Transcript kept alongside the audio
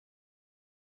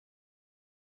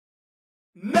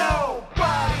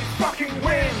Nobody fucking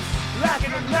wins. Like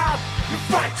it or not, you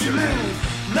fight to lose.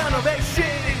 None of that shit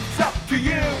is up to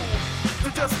you. So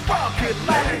just fuck it,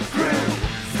 let it through.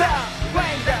 Stop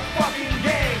playing that fucking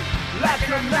game. Like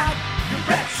it or not, you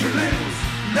bet you lose.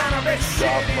 None of that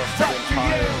shit is up to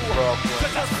you.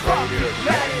 So just fuck it,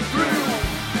 let it through.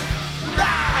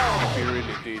 Now! He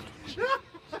really did.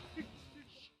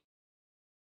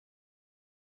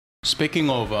 Speaking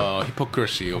of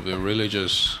hypocrisy of the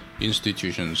religious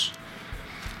institutions,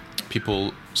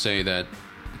 people say that,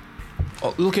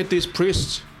 oh, look at these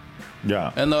priests.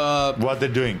 Yeah. And what they're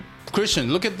doing.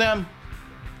 Christian, look at them.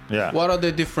 Yeah. What are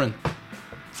they different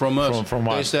from us? From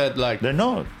what? They said like They're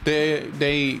not.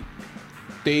 They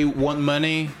want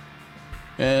money,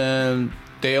 and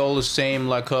they all the same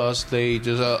like us. They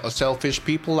just are selfish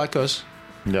people like us.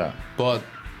 Yeah. But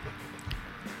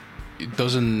it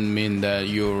doesn't mean that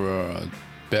you're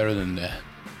better than that.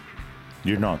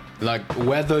 You're not. Like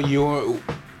whether you're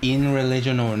in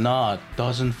religion or not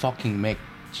doesn't fucking make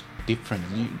difference.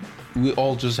 We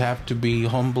all just have to be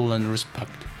humble and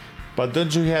respect. But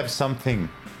don't you have something?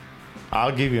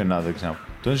 I'll give you another example.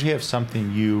 Don't you have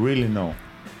something you really know,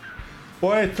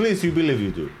 or at least you believe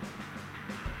you do?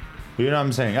 You know what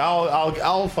I'm saying?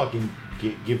 I'll fucking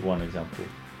give one example.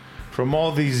 From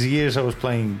all these years I was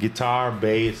playing guitar,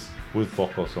 bass, with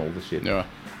vocals, all the shit. Yeah.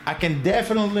 I can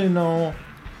definitely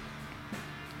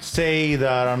say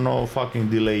that I know fucking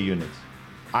delay units.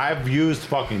 I've used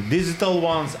fucking digital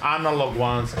ones, analog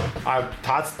ones. I've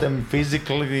touched them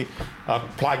physically,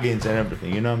 plugins and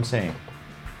everything. You know what I'm saying?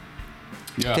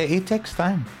 Yeah. It takes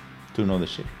time to know the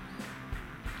shit.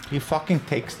 It fucking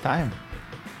takes time.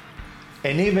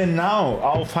 And even now,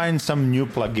 I'll find some new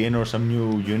plugin or some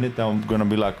new unit that I'm gonna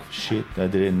be like, shit, I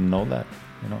didn't know that.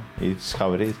 You know, it's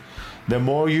how it is. The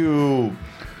more you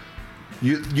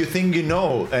think you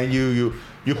know, and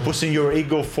you're pushing your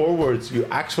ego forwards, you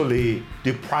actually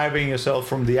depriving yourself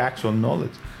from the actual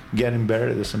knowledge, getting better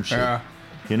at some shit. Yeah.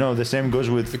 You know, the same goes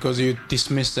with... Because you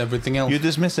dismiss everything else. You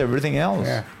dismiss everything else.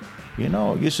 Yeah. You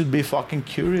know, you should be fucking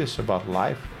curious about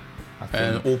life. I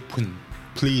think. And open,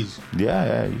 please.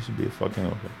 Yeah, you should be fucking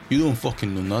open. You don't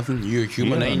fucking know nothing. You're a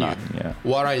human, You ain't know you? nothing, yeah.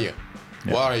 What are you?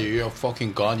 Yeah. What are you? You're a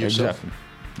fucking god yourself.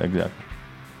 Exactly.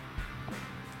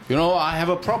 You know, I have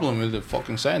a problem with the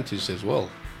fucking scientists as well.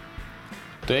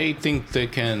 They think they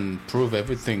can prove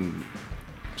everything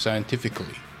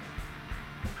scientifically.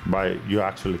 But you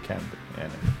actually can't. Yeah.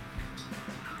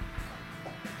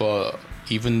 But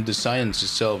even the science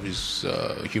itself is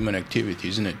human activity,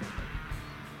 isn't it?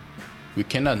 We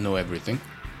cannot know everything.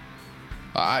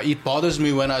 It bothers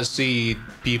me when I see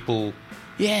people,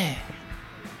 the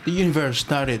universe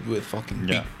started with fucking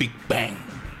big bang.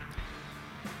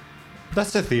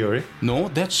 That's a theory. No,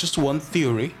 that's just one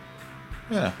theory.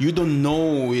 Yeah. You don't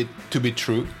know it to be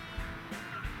true.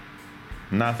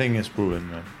 Nothing is proven,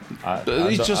 man.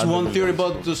 It's just one theory,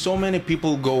 but so many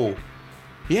people go,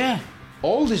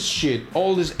 all this shit,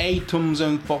 all these atoms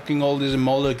and fucking all these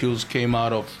molecules came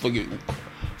out of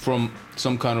from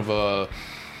some kind of a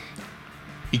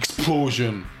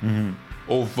explosion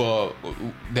of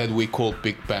that we call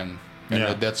Big Bang,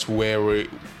 and that's where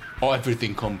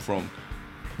everything come from.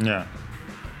 Yeah.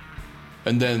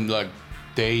 And then like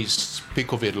they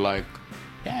speak of it like,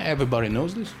 everybody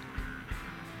knows this.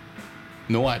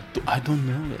 No, I don't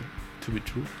know that to be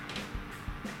true.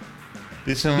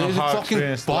 This is how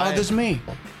fucking bothers me.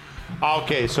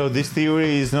 Okay, so this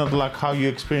theory is not like how you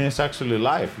experience actually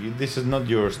life. This is not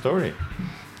your story.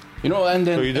 You know, and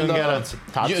then so you don't get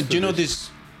attached do you know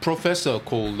this professor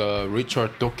called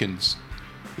Richard Dawkins?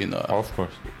 You know, of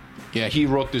course. Yeah, he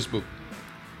wrote this book,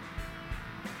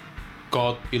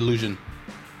 God Illusion.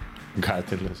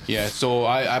 God Illusion. Yeah, so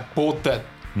I bought that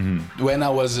when I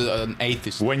was an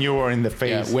atheist. When you were in the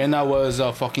phase. Yeah, when I was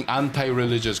a fucking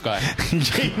anti-religious guy.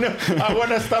 You know, I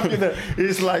want to stop you there.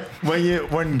 It's like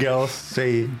when girls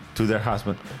say to their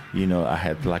husband, you know, I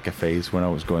had like a phase when I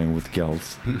was going with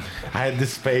girls. I had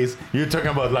this phase. You're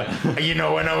talking about like, you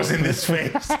know, when I was in this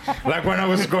phase, like when I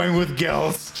was going with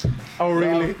girls. Oh,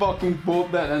 really? I fucking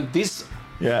bought that, and this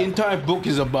entire book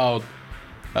is about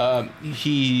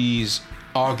his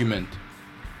argument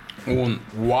on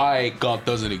why God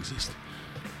doesn't exist.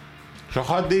 So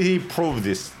how did he prove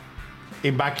this?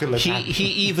 Immaculate. He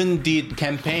even did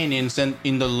campaign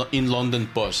in London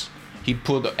bus. He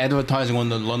put advertising on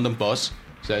the London bus.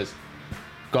 Says,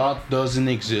 God doesn't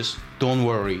exist. Don't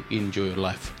worry. Enjoy your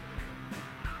life.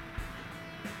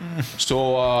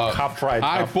 So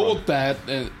I bought that,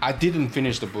 and I didn't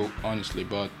finish the book honestly.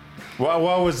 But what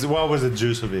was the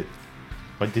juice of it?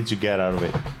 What did you get out of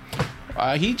it?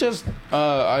 He just,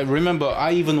 I remember,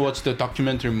 I even watched the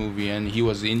documentary movie, and he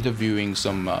was interviewing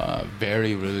some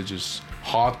very religious,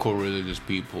 hardcore religious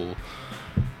people,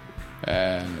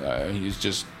 and he's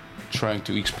just trying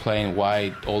to explain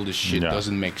why all this shit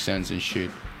doesn't make sense and shit.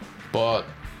 But,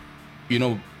 you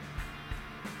know,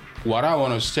 what I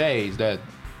want to say is that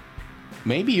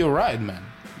maybe you're right, man.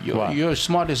 You're the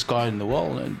smartest guy in the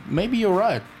world, and maybe you're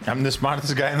right. I'm the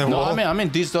smartest guy in the world. No, I mean,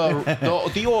 this the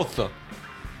author.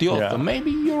 The author. Yeah.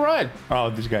 Maybe you're right. Oh,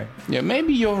 this guy. Yeah,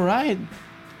 maybe you're right.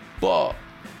 But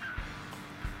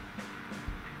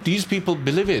these people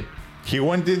believe it. He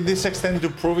went to this extent to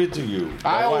prove it to you.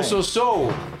 I Why? also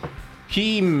saw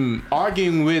him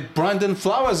arguing with Brandon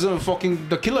Flowers and fucking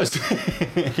the Killers.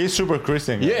 He's super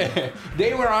Christian. Yeah,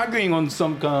 they were arguing on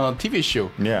some TV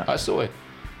show. Yeah. I saw it.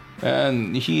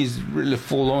 And he's really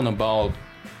full on about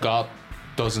God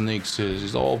doesn't exist.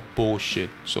 It's all bullshit.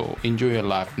 So enjoy your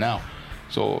life now.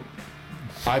 So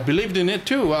I believed in it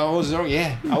too. I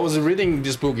was reading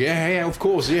this book. Yeah, of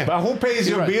course, yeah. But who pays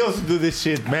your right. bills to do this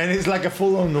shit, man? It's like a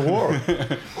full-on war.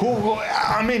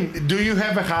 I mean, do you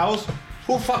have a house?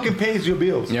 Who fucking pays your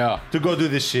bills? Yeah. To go do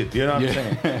this shit, you know what I'm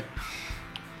saying?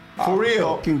 For real.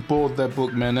 I fucking bought that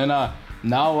book, man. And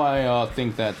now I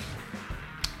think that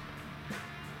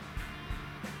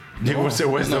It was a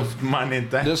waste of money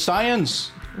and time. the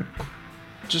science,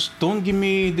 just don't give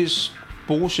me this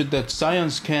bullshit that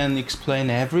science can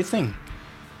explain everything.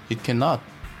 It cannot.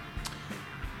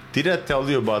 Did I tell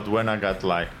you about when I got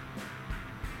like,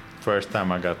 first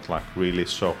time I got like really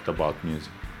shocked about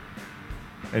music?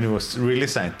 And it was really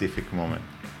scientific moment.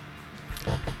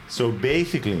 So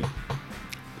basically,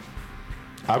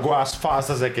 I go as fast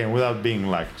as I can without being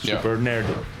like super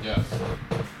nerdy. Yeah.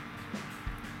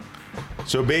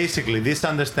 So basically, this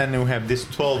understanding we have these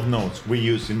 12 notes we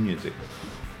use in music.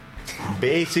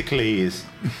 Basically is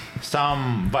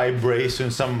some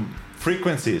vibration, some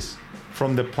frequencies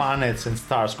from the planets and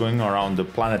stars going around the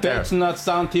planet That's Earth. not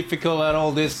scientific at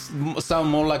all. This sound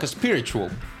more like a spiritual.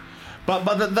 But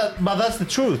that's the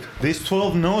truth. These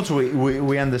 12 notes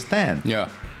we understand Yeah.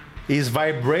 is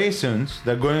vibrations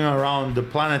that are going around the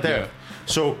planet Earth.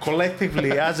 So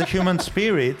collectively, as a human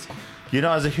spirit, you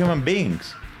know, as a human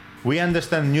beings, we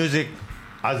understand music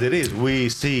as it is. We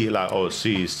see like, oh,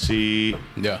 C, D,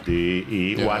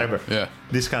 E, whatever. Yeah.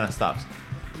 This kind of stuff.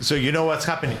 So you know what's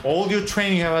happening. All your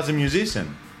training you have as a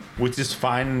musician, which is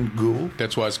fine and good.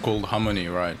 That's why it's called harmony,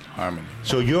 right? Harmony.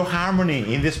 So your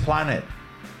harmony in this planet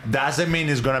doesn't mean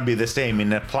it's gonna be the same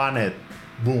in a planet.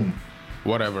 Boom.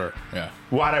 Whatever. Yeah.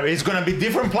 Whatever. It's gonna be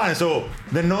different planets. So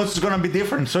the notes is gonna be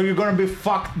different. So you're gonna be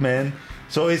fucked, man.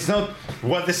 So it's not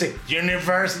what they say.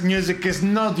 Music is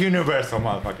not universal,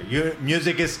 motherfucker.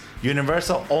 Music is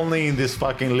universal only in this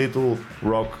fucking little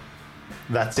rock.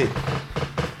 That's it.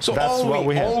 So That's what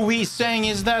we have. all we saying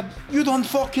is that you don't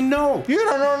fucking know. You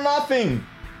don't know nothing.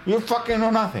 You fucking know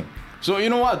nothing. So you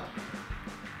know what?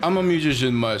 I'm a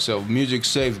musician myself. Music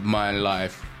saved my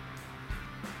life.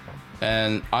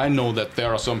 And I know that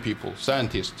there are some people,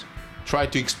 scientists, try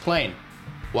to explain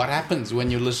what happens when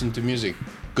you listen to music,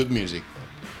 good music.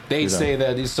 They say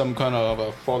that it's some kind of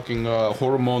a fucking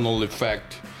hormonal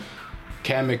effect,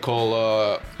 chemical.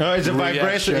 No, it's a vibration.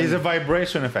 reaction. It's a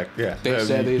vibration effect. Yeah. They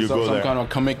said you it's go some there. kind of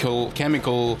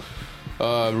chemical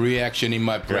reaction in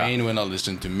my brain when I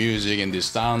listen to music, and the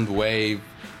sound wave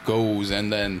goes,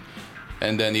 and then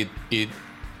it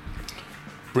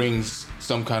brings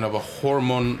some kind of a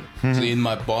hormone in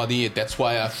my body. That's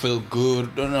why I feel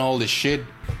good and all this shit.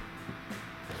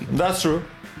 That's true.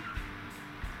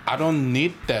 I don't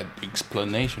need that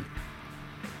explanation.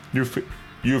 You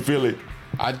feel it.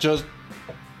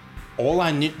 All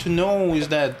I need to know is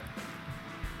that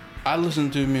I listen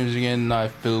to music and I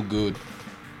feel good,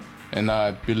 and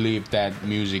I believe that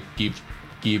music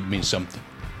give me something.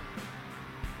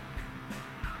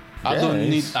 I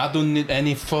don't need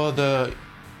any further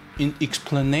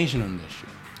explanation on this shit.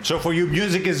 So for you,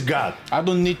 music is God. I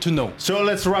don't need to know. So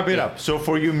let's wrap it up. So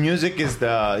for you, music is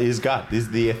God. Is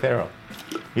the ethereal.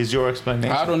 Is your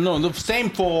explanation? I don't know. The same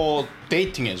for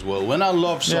dating as well. When I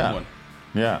love someone,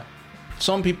 Yeah.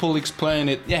 some people explain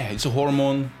it. Yeah, it's a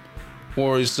hormone,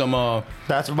 or it's some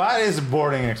That is a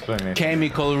boring explanation.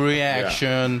 chemical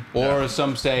reaction, or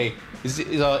some say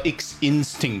it's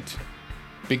instinct,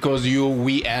 because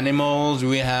we animals,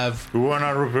 we have We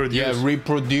wanna reproduce.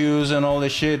 reproduce and all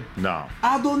this shit. No.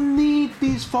 I don't need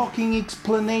these fucking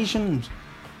explanations.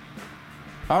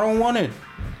 I don't want it.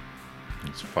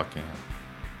 It's fucking.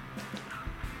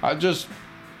 I just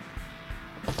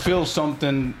feel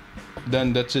something,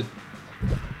 then that's it.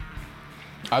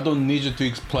 I don't need you to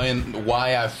explain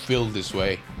why I feel this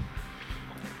way.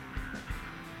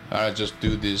 I just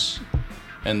do this,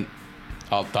 and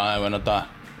I'll die when I die.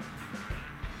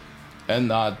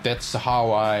 And that's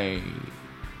how I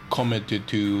committed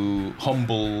to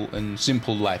humble and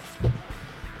simple life.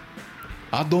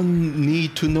 I don't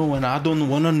need to know, and I don't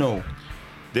want to know.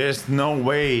 There's no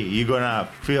way you're gonna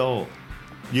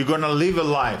live a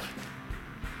life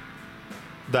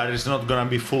that is not gonna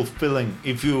be fulfilling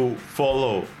if you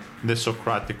follow the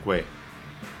Socratic way.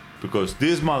 Because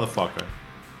this motherfucker,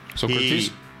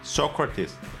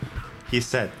 Socrates, he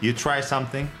said, you try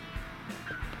something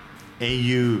and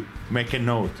you make a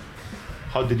note.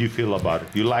 How did you feel about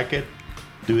it? You like it?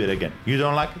 Do it again. You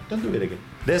don't like it? Don't do it again.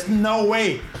 There's no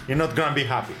way you're not gonna be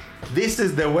happy. This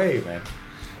is the way, man.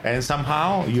 And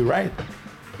somehow, you're right.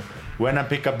 When I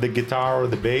pick up the guitar or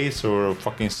the bass or a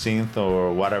fucking synth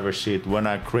or whatever shit, when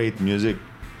I create music,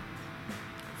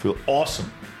 I feel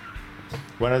awesome.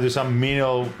 When I do some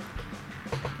menial,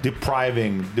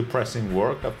 depressing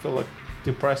work, I feel like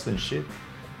depressed and shit.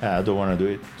 I don't want to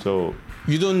do it. So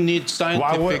you don't need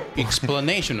scientific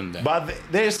explanation on that. But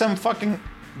there is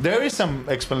some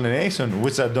explanation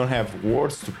which I don't have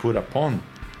words to put upon,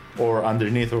 or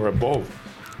underneath or above.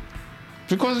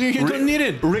 Because you don't need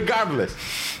it. Regardless,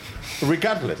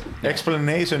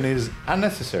 explanation is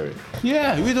unnecessary.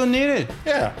 Yeah, we don't need it.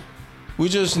 Yeah, we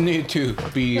just need to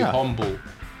be humble,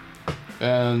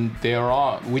 and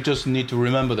we just need to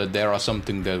remember that there are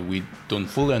something that we don't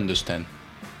fully understand.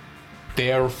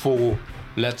 Therefore,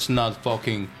 let's not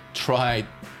fucking try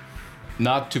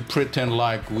not to pretend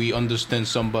like we understand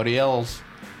somebody else.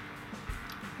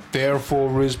 Therefore,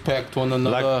 respect one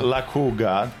another. Like who,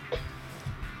 God?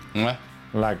 What?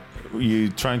 Like you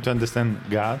trying to understand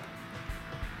God?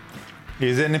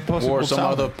 Is it impossible? Or some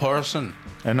other person?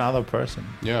 Another person.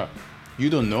 Yeah. You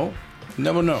don't know.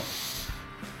 Never know.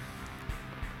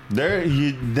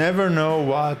 You never know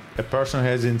what a person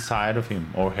has inside of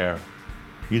him or her.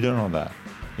 You don't know that.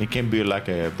 It can be like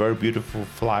a very beautiful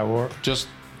flower. Just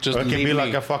or it can leave be me.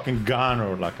 like a fucking gun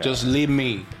or like Just leave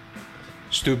me.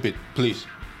 Stupid, please.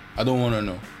 I don't want to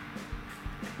know.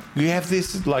 You have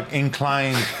this like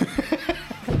inclined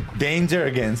danger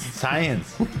against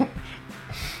science.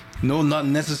 No, not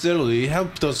necessarily. It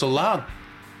helped us a lot.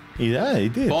 Yeah,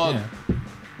 it did. But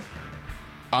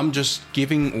I'm just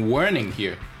giving warning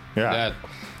here that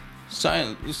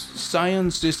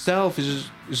science itself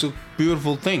is a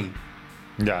beautiful thing.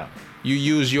 Yeah. You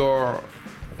use your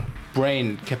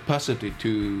brain capacity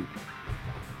to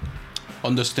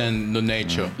understand the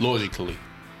nature logically.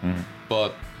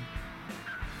 But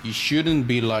it shouldn't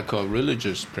be like a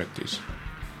religious practice.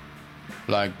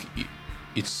 Like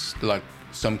it's like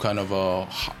some kind of a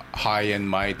high and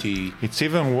mighty. It's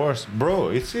even worse, bro.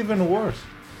 It's even worse.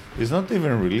 It's not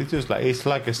even religious. Like it's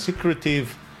like a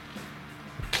secretive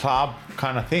club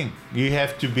kind of thing. You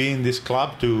have to be in this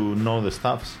club to know the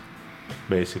stuffs,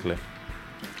 basically.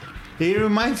 It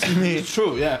reminds me. It's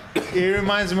true, yeah. It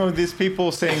reminds me of these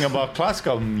people saying about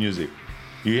classical music.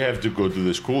 You have to go to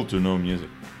the school to know music.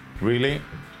 Really?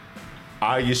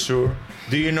 Are you sure?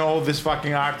 Do you know all these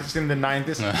fucking artists in the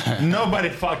 90s? Nobody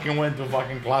fucking went to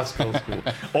fucking classical school.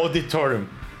 Auditorium.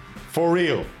 For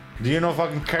real. Do you know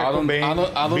fucking Kurt Cobain? I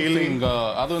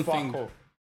don't think. Off.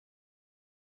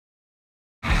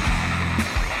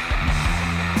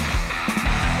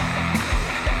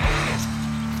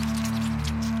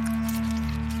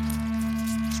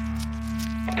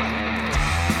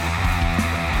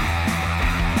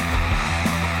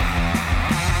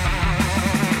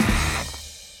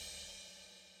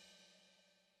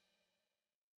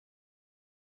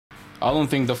 I don't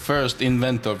think the first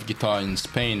inventor of guitar in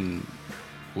Spain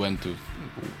went to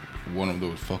one of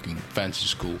those fucking fancy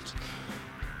schools.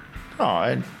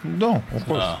 No, of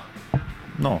course.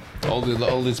 No.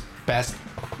 All these past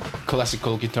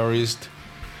classical guitarists,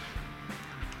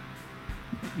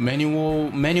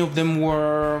 many of them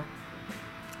were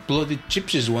bloody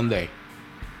gypsies one day.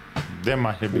 There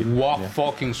might have been.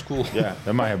 Fucking school. Yeah,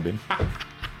 there might have been.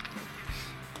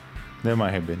 There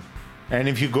might have been. And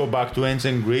if you go back to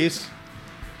ancient Greece,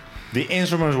 the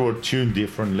instruments were tuned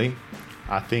differently.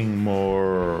 I think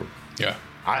more. Yeah.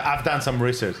 I've done some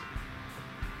research.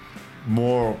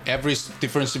 More. Every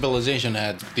different civilization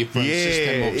had different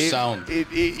system of sound.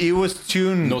 It was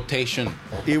tuned. Notation.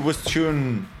 It was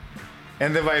tuned,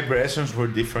 and the vibrations were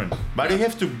different. But you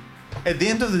have to, at the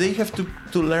end of the day, you have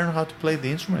to learn how to play the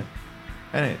instrument,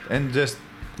 and just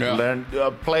learn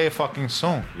play a fucking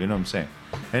song. You know what I'm saying?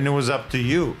 And it was up to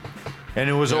you. And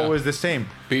it was always the same.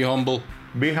 Be humble.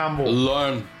 Be humble.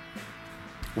 Learn.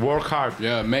 Work hard.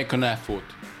 Yeah, make an effort.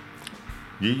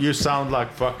 You sound like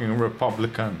fucking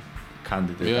Republican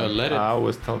candidate. Yeah, let it. I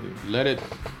always tell you. Let it.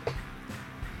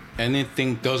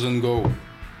 anything doesn't go.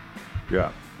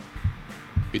 Yeah.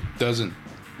 It doesn't.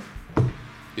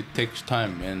 It takes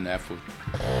time and effort.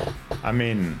 I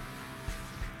mean,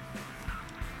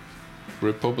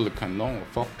 Republican, no,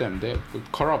 fuck them. They're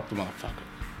corrupt motherfucker.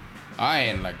 I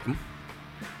ain't like them.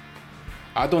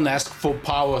 I don't ask for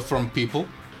power from people.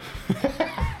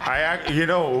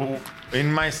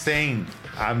 in my saying,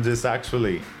 I'm just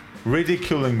actually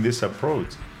ridiculing this approach.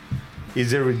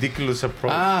 It's a ridiculous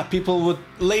approach. People would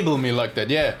label me like that,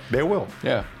 yeah. They will.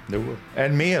 Yeah. They will.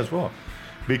 And me as well.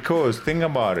 Because think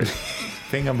about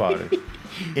it.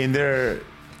 In their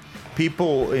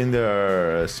people in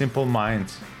their simple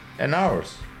minds and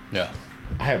ours. Yeah.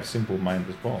 I have simple mind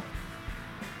as well.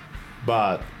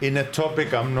 But in a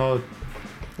topic I'm not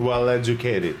well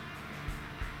educated,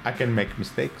 I can make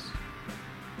mistakes.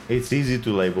 It's easy to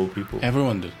label people.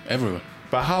 Everyone does. Everyone.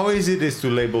 But how easy it is to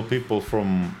label people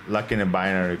from like in a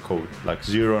binary code, like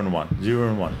 0 and 1, 0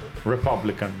 and 1,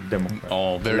 Republican, Democrat,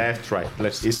 Oh, very left, right,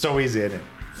 left. It's so easy, isn't it?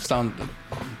 sound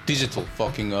digital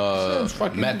fucking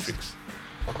matrix.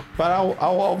 But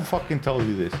I'll fucking tell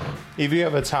you this: if you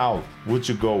have a child, would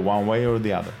you go one way or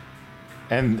the other?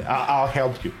 And I'll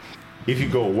help you. If you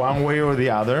go one way or the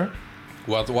other,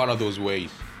 What are those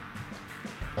ways?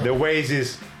 the ways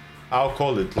is, I'll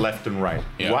call it left and right.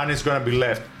 Yeah. One is gonna be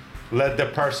left, let the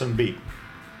person be,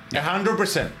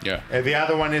 100%. Yeah. And the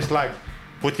other one is like,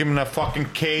 put him in a fucking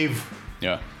cave,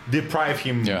 Yeah. deprive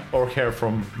him Yeah. or her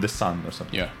from the sun or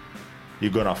something. Yeah.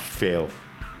 You're gonna fail.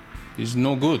 It's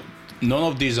no good. None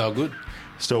of these are good.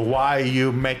 So why are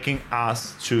you making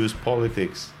us choose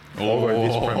politics over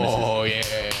these premises? Oh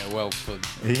yeah, well put.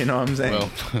 You know what I'm saying?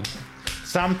 Well put.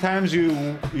 Sometimes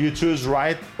you choose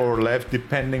right or left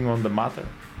depending on the matter,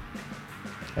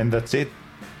 and that's it.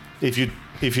 If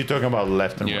you're talking about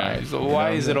left and Yeah. right, So you why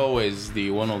know is what it I'm always the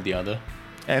one or the other?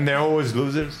 saying? And they're always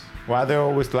losers. Why they're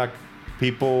always like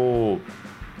people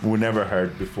we never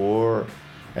heard before,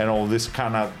 and all this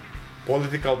kind of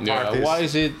political parties. Yeah. Why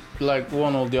is it like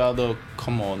one or the other?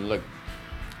 Come on, like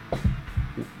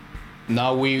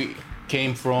now we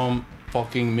came from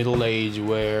fucking middle age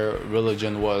where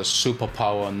religion was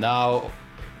superpower. Now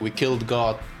we killed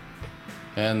God,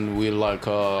 and we like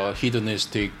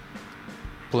hedonistic,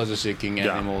 pleasure-seeking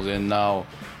animals. And now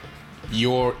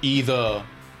you're either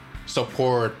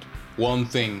support one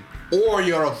thing or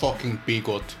you're a fucking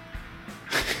bigot.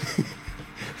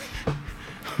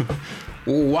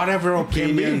 Whatever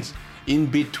opinions in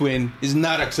between is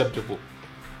not acceptable.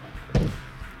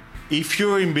 If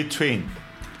you're in between,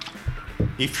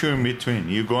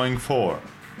 you're going for,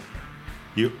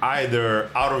 you either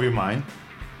out of your mind,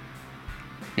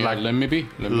 Like, let me be.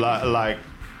 like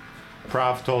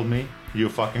Prav told me, you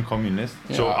fucking communist.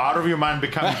 So Yeah. out of your mind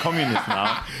becoming communist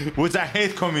now, which I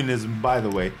hate communism, by the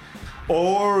way.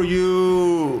 Or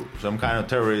you some kind of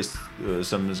terrorist,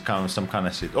 some kind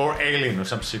of shit, or alien or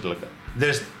some shit like that.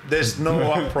 There's no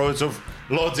approach of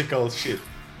logical shit.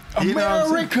 You know what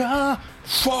I'm saying? America,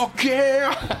 fuck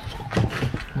yeah.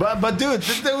 But dude,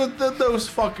 that was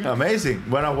fucking amazing.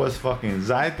 When I was fucking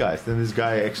Zeitgeist, and this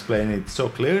guy explained it so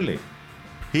clearly.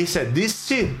 He said this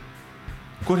shit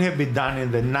could have been done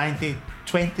in the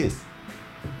 1920s.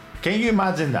 Can you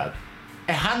imagine that?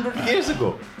 100 years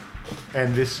ago.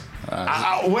 And this,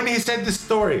 when he said this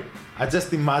story, I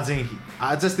just imagine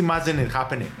it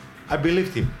happening. I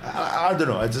believed him. I don't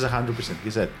know. I just 100%.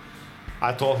 He said,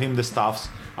 I told him the stuffs.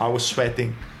 I was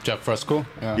sweating. Jack Fresco.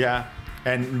 Yeah.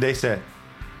 And they said,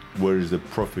 where is the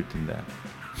profit in that?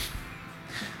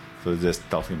 So just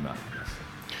tell him that.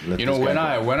 Let You know, this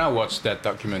guy when go. I watched that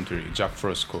documentary, Jack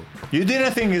Fresco, You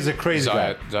didn't think he's a crazy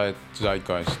guy.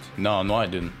 Zeitgeist. No, I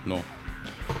didn't. No.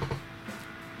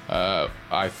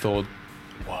 I thought,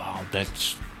 wow,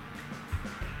 that's.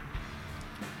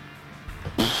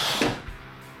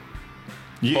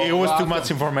 It was But too I much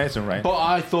thought- information, right? But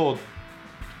I thought,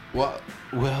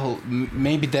 well,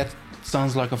 maybe that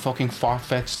sounds like a fucking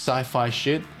far-fetched sci-fi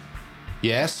shit.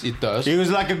 Yes, it does. It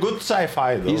was like a good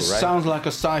sci-fi though, It right? sounds like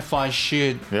a sci-fi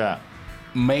shit. Yeah.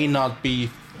 May not be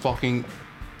fucking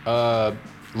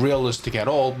realistic at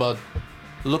all, but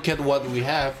look at what we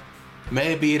have.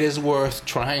 Maybe it is worth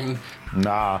trying.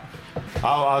 Nah.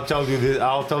 I'll tell you this.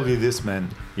 I'll tell you this, man.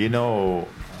 You know,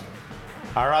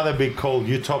 I'd rather be called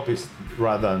utopist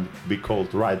rather than be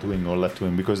called right wing or left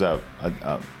wing because I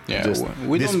just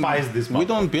despise this. We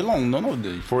don't belong none of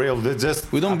this. For real. They just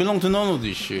We don't belong to none of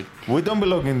this shit. we don't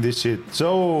belong in this shit.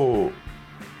 So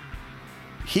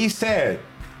he said,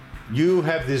 you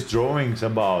have these drawings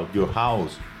about your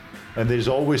house, and there's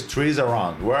always trees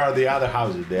around. Where are the other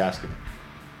houses? They asked him.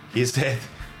 He said,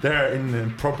 they're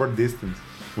in proper distance.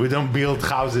 We don't build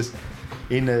houses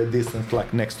in a distance,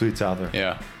 like next to each other.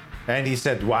 Yeah. And he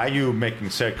said, why are you making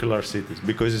circular cities?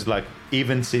 Because it's like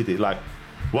even city. Like,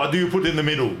 what do you put in the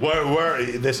middle? Where?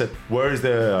 They said, where is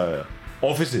the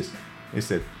offices? He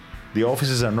said, the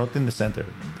offices are not in the center.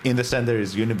 In the center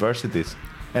is universities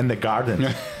and the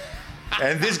gardens.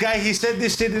 And this guy, he said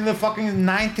this shit in the fucking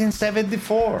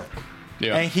 1974.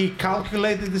 Yeah. And he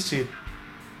calculated the shit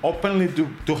openly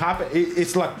to happen.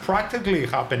 It's like practically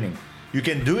happening. You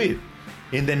can do it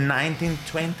in the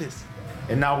 1920s.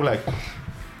 And now we're like,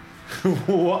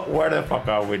 where the fuck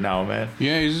are we now, man?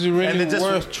 Yeah, it's really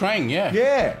worth trying, yeah.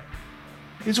 Yeah,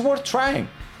 it's worth trying.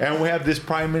 And we have this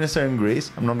prime minister in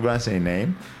Greece. I'm not going to say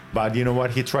name, but you know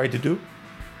what he tried to do?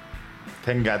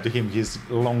 Thank God to him, he's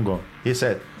long gone. He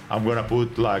said, I'm going to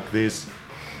put like these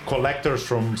collectors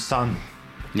from sun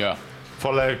Yeah.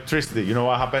 for electricity. You know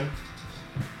what happened?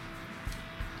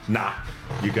 Nah,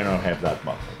 you cannot have that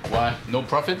much. Why? No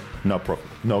profit? No profit.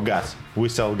 No gas. We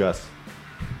sell gas.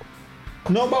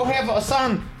 No, but we have a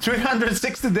sun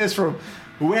 360 days from.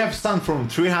 We have sun from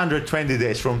 320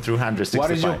 days from 365.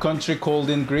 What is your country called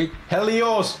in Greek?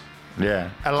 Helios! Yeah.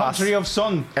 Hellas. Country of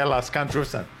sun. Hellas, country of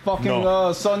sun. Fucking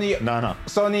No. sunny. No.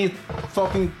 Sunny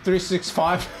fucking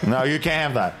 365. No, you can't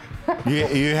have that.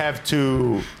 You have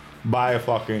to buy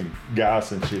fucking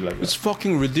gas and shit like that. It's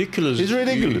fucking ridiculous. It's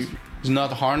ridiculous. It's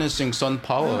not harnessing sun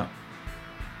power.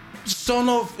 It's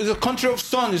a country of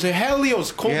sun. It's a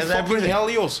Helios. Called Yes, fucking everything.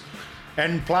 Helios.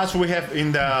 And plus we have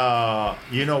in the,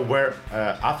 you know where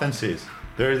Athens is,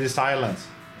 there are these islands,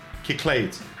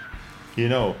 Cyclades, you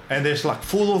know, and there's like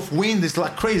full of wind, it's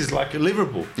like crazy, it's like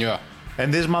Liverpool. Yeah.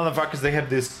 And these motherfuckers, they have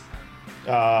this,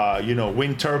 you know,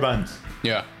 wind turbines.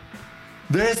 Yeah.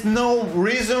 There's no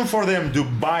reason for them to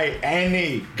buy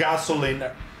any gasoline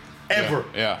ever.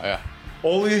 Yeah.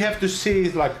 All you have to see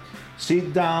is like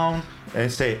sit down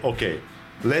and say, okay,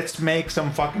 let's make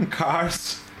some fucking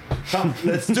cars.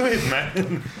 Let's do it,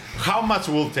 man. How much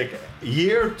will it take? A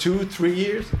year, 2, 3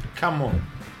 years? Come on.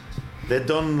 They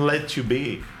don't let you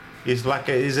be. It's like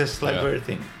it's a slavery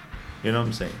thing. You know what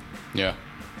I'm saying? Yeah.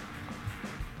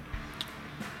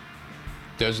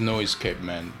 There's no escape,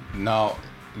 man. Now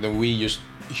that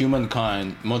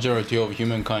majority of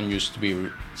humankind used to be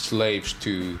slaves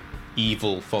to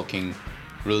evil fucking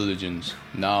religions.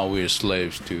 Now we're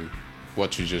slaves to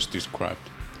what you just described.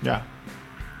 Yeah.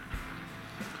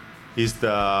 Is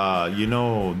the, you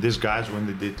know, these guys when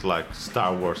they did like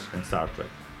Star Wars and Star Trek,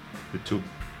 the two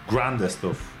grandest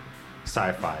of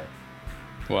sci-fi.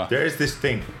 Wow. There is this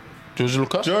thing. George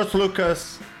Lucas? George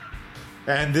Lucas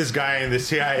and this guy in the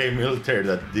CIA military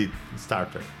that did Star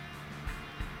Trek.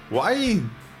 Why,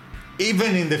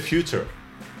 even in the future,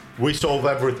 we solve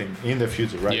everything in the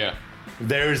future, right? Yeah.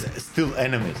 There's still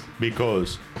enemies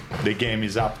because the game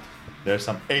is up. There's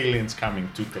some aliens coming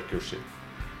to take your shit.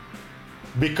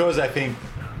 Because I think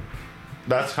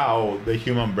that's how the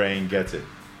human brain gets it.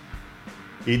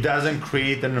 It doesn't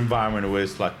create an environment where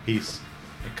it's like peace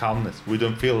and calmness. We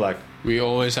don't feel like We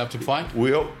always have to fight?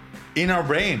 in our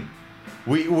brain.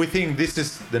 We think this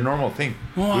is the normal thing.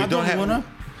 Oh, we I don't wanna.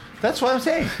 That's what I'm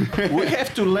saying. We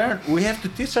have to learn. We have to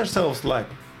teach ourselves like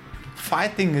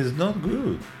fighting is not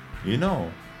good, you know.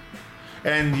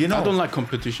 And you know, I don't like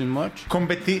competition much.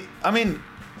 competing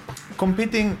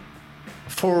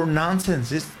for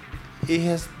nonsense it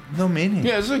has no meaning.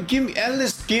 Yeah, so at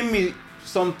least give me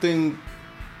something,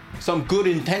 some good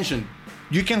intention.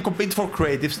 You can compete for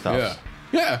creative stuff.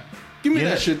 Yeah. Give me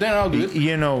that shit, then I'll do it.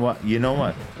 You know what?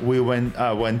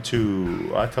 I went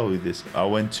to. I tell you this. I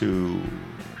went to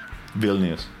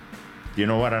Vilnius. You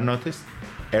know what I noticed?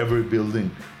 Every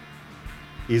building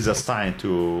is assigned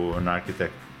to an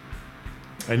architect.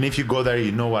 And if you go there,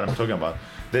 you know what I'm talking about.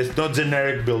 There's no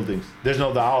generic buildings. There's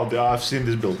no I've seen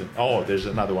this building. Oh, there's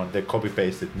another one. They copy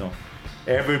paste it. No,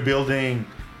 every building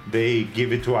they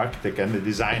give it to architect and they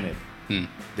design it.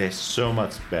 They're so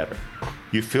much better.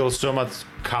 You feel so much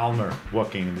calmer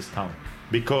walking in this town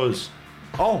because,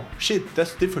 oh shit,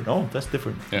 that's different. Oh, that's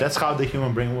different. Yeah. That's how the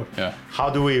human brain works. Yeah. How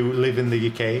do we live in the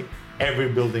UK? Every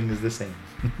building is the same.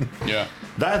 Yeah.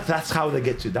 That's how they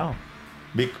get you down,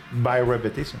 by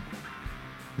repetition.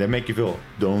 They make you feel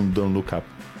don't look up,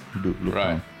 look Right.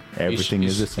 down. Everything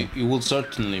is the same. It will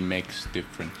certainly make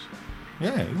difference.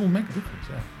 Yeah, it will make a difference.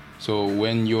 Yeah. So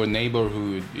when your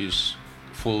neighborhood is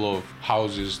full of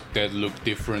houses that look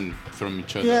different from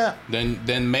each other, Yeah.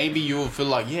 then maybe you will feel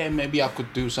like, yeah, maybe I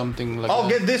could do something like I'll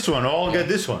that. get this one. I'll get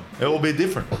this one. It will be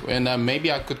different. And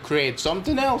maybe I could create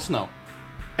something else now.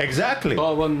 Exactly.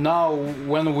 But now,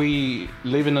 when we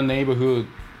live in a neighborhood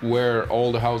where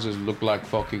all the houses look like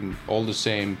fucking all the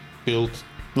same, built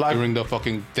Like- during the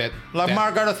fucking Like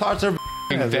Margaret Thatcher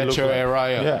they look Thatcher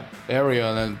like.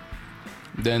 area, and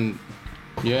then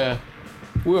yeah,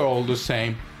 we're all the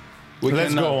same.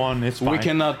 Let's go on. It's fine. We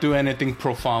cannot do anything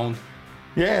profound.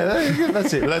 Yeah,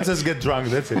 that's it. Let's just get drunk.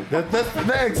 That's it.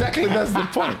 Exactly. That's the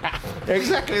point.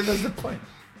 Exactly. That's the point.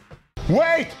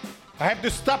 Wait! I have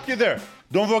to stop you there.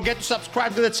 Don't forget to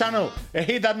subscribe to the channel and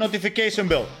hit that notification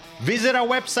bell. Visit our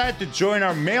website to join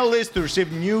our mail list to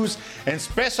receive news and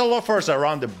special offers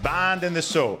around the band and the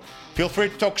show. Feel free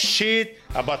to talk shit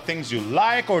about things you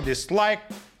like or dislike.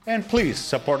 And please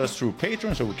support us through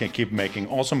Patreon so we can keep making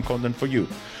awesome content for you.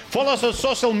 Follow us on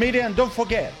social media and don't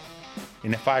forget,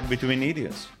 in a fight between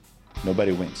idiots,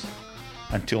 nobody wins.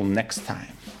 Until next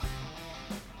time.